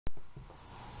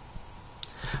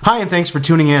Hi, and thanks for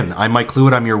tuning in. I'm Mike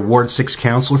Cluett. I'm your Ward 6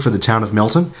 Councillor for the town of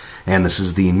Milton, and this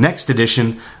is the next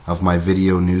edition of my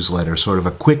video newsletter, sort of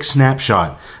a quick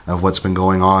snapshot of what's been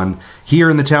going on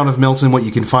here in the town of Milton, what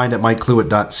you can find at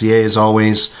mikecluett.ca as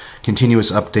always,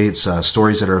 continuous updates,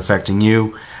 stories that are affecting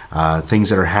you, things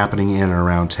that are happening in and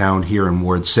around town here in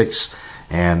Ward 6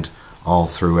 and all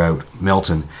throughout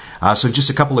Milton. So just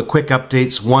a couple of quick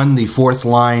updates. One, the Fourth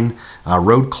Line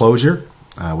road closure,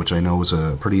 which I know was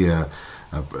a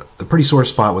pretty sore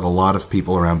spot with a lot of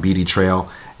people around Beatty Trail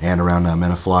and around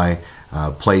Menifly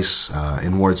Place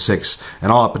in Ward 6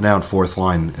 and all up and down Fourth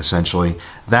Line, essentially.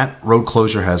 That road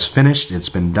closure has finished. It's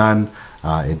been done.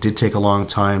 It did take a long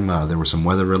time. There were some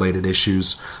weather-related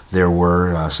issues. There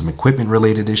were some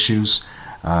equipment-related issues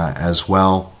as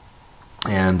well.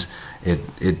 And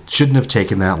it shouldn't have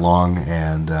taken that long,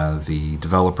 and the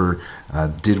developer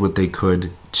did what they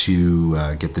could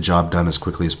to get the job done as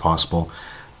quickly as possible.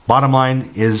 Bottom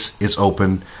line is it's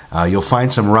open. You'll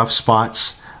find some rough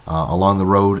spots along the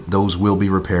road. Those will be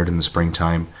repaired in the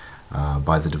springtime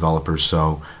by the developers,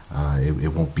 so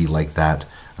it won't be like that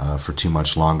for too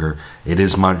much longer. It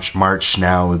is March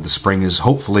now. The spring is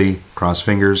hopefully, cross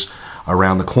fingers,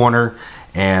 around the corner,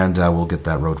 and we'll get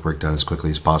that road work done as quickly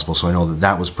as possible. So I know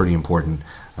that was pretty important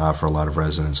for a lot of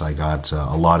residents. I got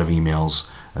a lot of emails,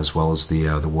 as well as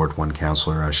the Ward 1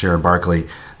 councillor, Sharon Barkley.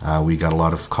 We got a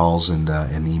lot of calls and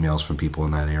emails from people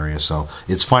in that area. So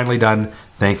it's finally done.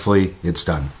 Thankfully, it's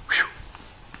done. Whew.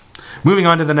 Moving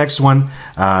on to the next one,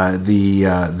 the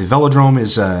velodrome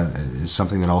is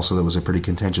something that was a pretty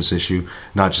contentious issue,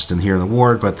 not just here in the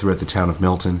ward, but throughout the town of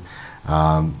Milton.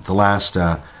 The last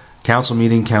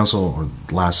meeting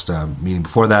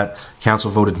before that,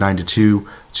 council voted 9-2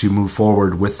 to move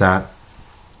forward with that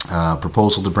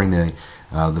proposal to bring the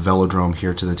velodrome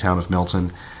here to the town of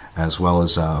Milton, as well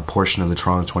as a portion of the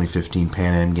Toronto 2015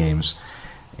 Pan Am Games.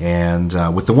 And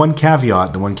with the one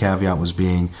caveat was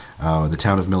being the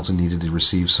town of Milton needed to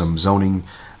receive some zoning,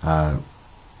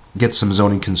 get some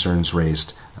zoning concerns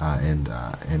raised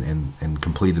and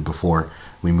completed before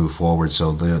we move forward.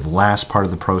 So the last part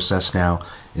of the process now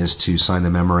is to sign the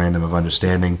Memorandum of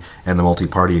Understanding and the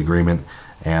multi-party agreement,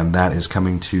 and that is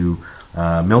coming to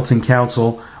Milton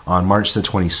Council on March the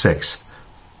 26th.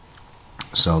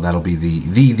 So that'll be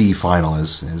the final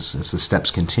as the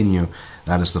steps continue.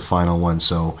 That is the final one.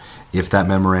 So if that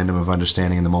Memorandum of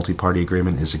Understanding and the multi-party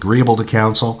agreement is agreeable to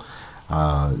council,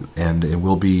 and it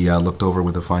will be looked over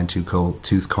with a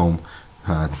fine-tooth comb,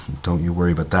 don't you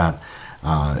worry about that.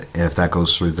 And if that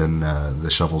goes through, then the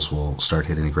shovels will start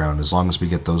hitting the ground. As long as we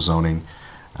get those zoning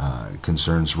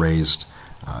concerns raised.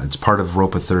 It's part of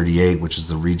ROPA 38, which is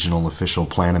the Regional Official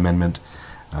Plan Amendment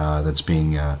that's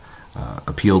being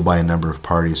appealed by a number of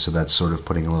parties, so that's sort of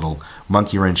putting a little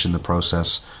monkey wrench in the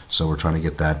process. So we're trying to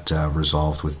get that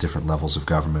resolved with different levels of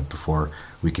government before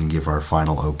we can give our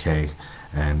final okay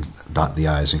and dot the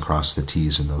I's and cross the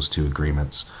T's in those two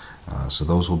agreements. So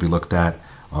those will be looked at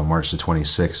on March the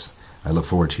 26th. I look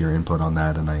forward to your input on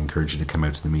that, and I encourage you to come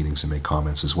out to the meetings and make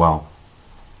comments as well.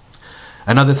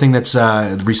 Another thing that's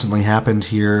recently happened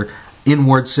here in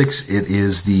Ward 6, it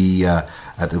is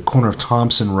at the corner of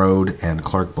Thompson Road and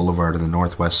Clark Boulevard on the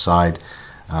northwest side,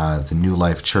 the New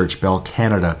Life Church, Bell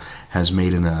Canada, has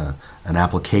made an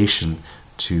application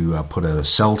to put a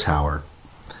cell tower.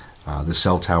 The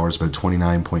cell tower is about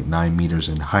 29.9 meters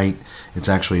in height. It's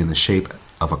actually in the shape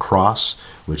of a cross,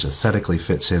 which aesthetically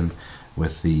fits in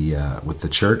with the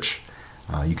church.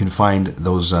 You can find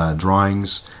those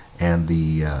drawings and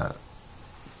the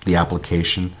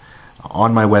application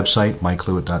on my website,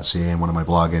 mikecluett.ca, and one of my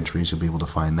blog entries. You'll be able to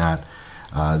find that.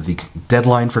 The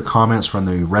deadline for comments from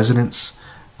the residents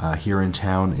here in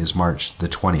town is March the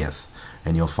 20th,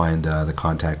 and you'll find the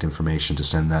contact information to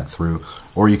send that through,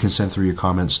 or you can send through your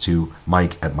comments to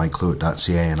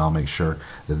mike@mikecluett.ca, and I'll make sure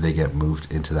that they get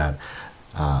moved into that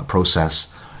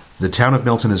process. The town of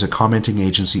Milton is a commenting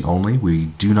agency only. We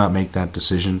do not make that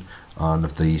decision on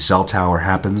if the cell tower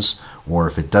happens or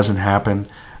if it doesn't happen.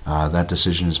 That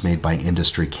decision is made by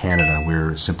Industry Canada.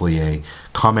 We're simply a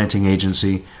commenting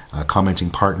agency, a commenting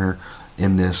partner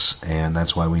in this, and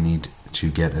that's why we need to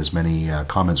get as many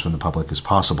comments from the public as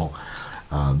possible.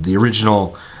 The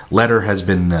original letter has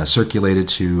been circulated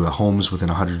to homes within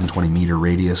a 120-meter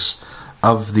radius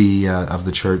of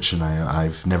the church, and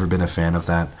I've never been a fan of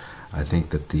that. I think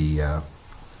that the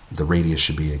radius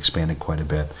should be expanded quite a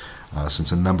bit,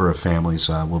 since a number of families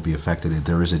will be affected.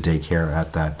 There is a daycare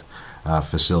at that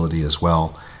facility as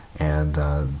well, and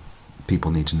people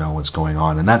need to know what's going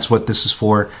on, and that's what this is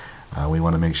for. We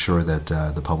want to make sure that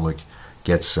the public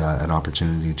gets an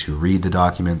opportunity to read the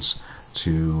documents,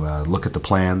 to look at the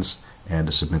plans, and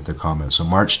to submit their comments. So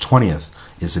March 20th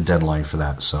is the deadline for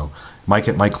that. So Mike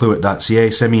at mikecluett.ca,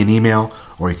 send me an email,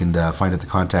 or you can find the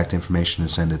contact information and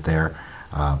send it there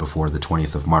before the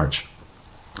 20th of March.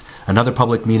 Another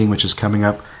public meeting which is coming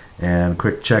up, and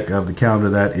quick check of the calendar,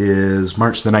 that is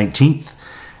March the 19th,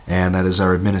 and that is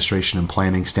our Administration and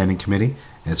Planning Standing Committee.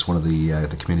 It's one of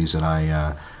the committees that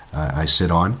I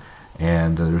sit on,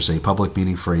 and there's a public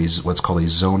meeting for what's called a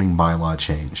zoning bylaw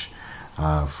change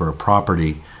for a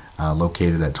property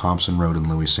located at Thompson Road in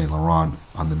Louis St. Laurent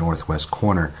on the northwest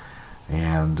corner.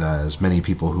 And as many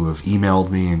people who have emailed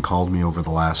me and called me over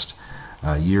the last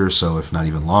year or so, if not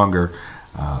even longer,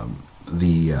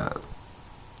 the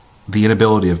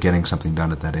inability of getting something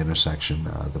done at that intersection.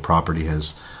 The property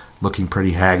is looking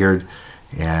pretty haggard,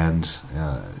 and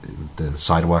the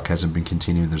sidewalk hasn't been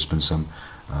continued. There's been some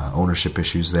ownership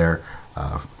issues there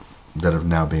that are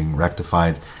now being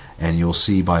rectified, and you'll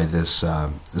see by this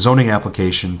zoning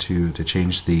application to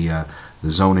change the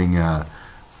zoning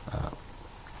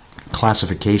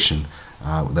classification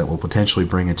that will potentially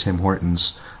bring a Tim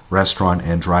Hortons restaurant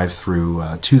and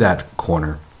drive-through to that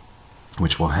corner,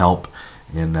 which will help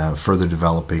in further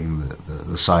developing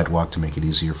the sidewalk to make it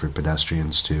easier for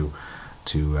pedestrians to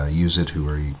use it, who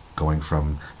are going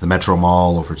from the Metro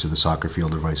Mall over to the soccer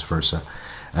field or vice versa,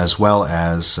 as well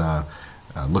as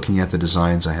looking at the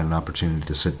designs. I had an opportunity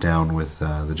to sit down with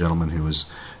the gentleman who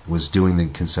was doing the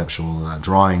conceptual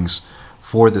drawings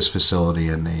for this facility,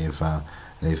 and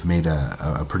they've made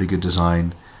a pretty good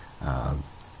design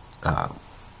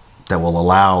that will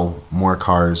allow more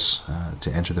cars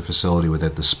to enter the facility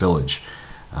without the spillage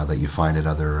that you find at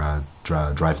other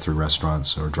drive-through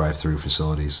restaurants or drive-through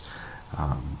facilities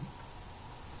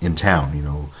in town. You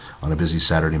know, on a busy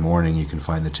Saturday morning, you can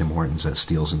find the Tim Hortons at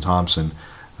Steeles and Thompson,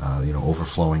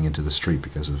 overflowing into the street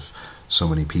because of so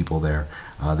many people there.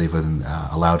 They've been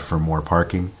allowed for more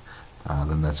parking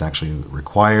than that's actually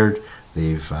required.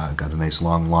 They've got a nice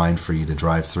long line for you to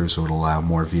drive through, so it'll allow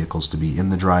more vehicles to be in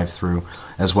the drive-through,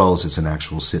 as well as it's an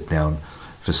actual sit-down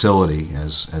facility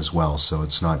as well. So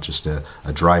it's not just a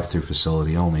drive-through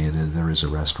facility only. There is a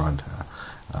restaurant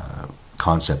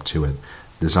concept to it.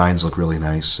 Designs look really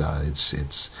nice.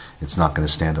 It's not going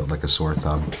to stand out like a sore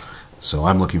thumb. So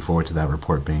I'm looking forward to that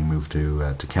report being moved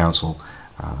to council,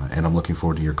 and I'm looking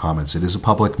forward to your comments. It is a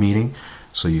public meeting,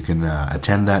 so you can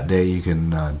attend that day. You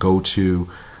can go to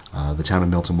the Town of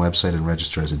Milton website and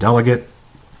register as a delegate,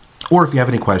 or if you have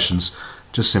any questions,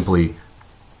 just simply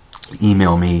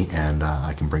email me, and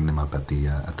I can bring them up at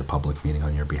the public meeting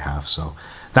on your behalf. So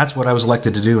that's what I was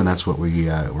elected to do, and that's what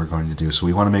we're going to do. So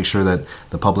we want to make sure that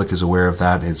the public is aware of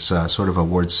that. It's sort of a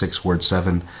Ward 6, Ward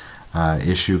 7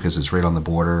 issue, because it's right on the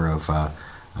border of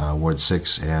Ward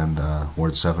 6 and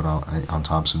Ward 7 on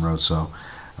Thompson Road. So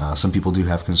some people do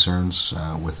have concerns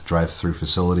with drive-through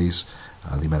facilities,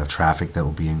 the amount of traffic that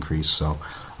will be increased. So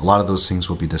a lot of those things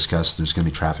will be discussed. There's going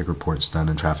to be traffic reports done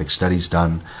and traffic studies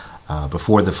done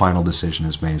before the final decision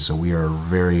is made. So we are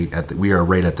right at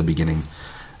the beginning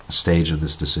stage of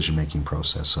this decision-making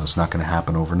process. So it's not going to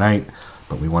happen overnight,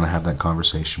 but we want to have that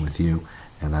conversation with you,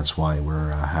 and that's why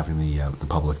we're having the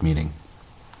public meeting.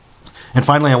 And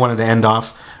finally, I wanted to end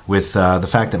off with the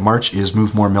fact that March is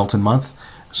Move More Milton month.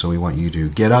 So we want you to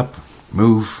get up,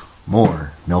 move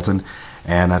more Milton,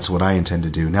 and that's what I intend to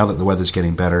do. Now that the weather's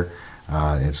getting better,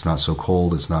 it's not so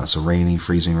cold, it's not so rainy,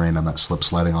 freezing rain, I'm not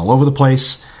slip-sliding all over the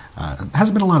place. It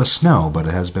hasn't been a lot of snow, but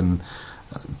it's been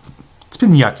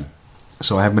yucky.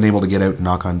 So I haven't been able to get out and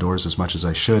knock on doors as much as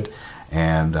I should,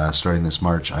 and starting this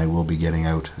March, I will be getting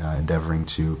out, endeavoring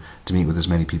to meet with as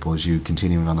many people as you,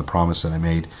 continuing on the promise that I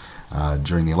made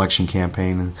during the election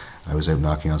campaign. I was out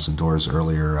knocking on some doors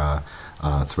earlier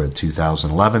throughout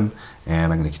 2011,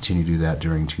 and I'm going to continue to do that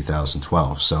during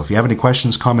 2012. So if you have any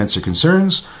questions, comments, or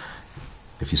concerns,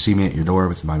 if you see me at your door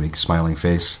with my big smiling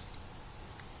face,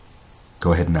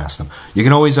 go ahead and ask them. You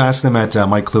can always ask them at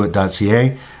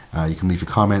mikecluett.ca. You can leave your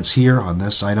comments here on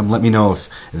this item. Let me know if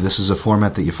this is a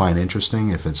format that you find interesting,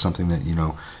 if it's something that you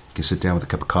can sit down with a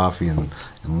cup of coffee and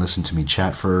listen to me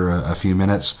chat for a few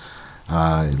minutes.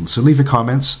 So leave your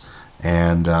comments,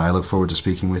 and I look forward to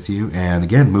speaking with you. And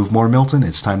again, Move More Milton.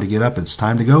 It's time to get up. It's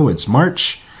time to go. It's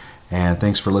March. And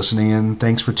thanks for listening in.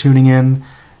 Thanks for tuning in.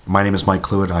 My name is Mike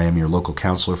Cluett. I am your local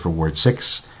councillor for Ward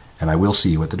 6, and I will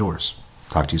see you at the doors.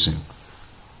 Talk to you soon.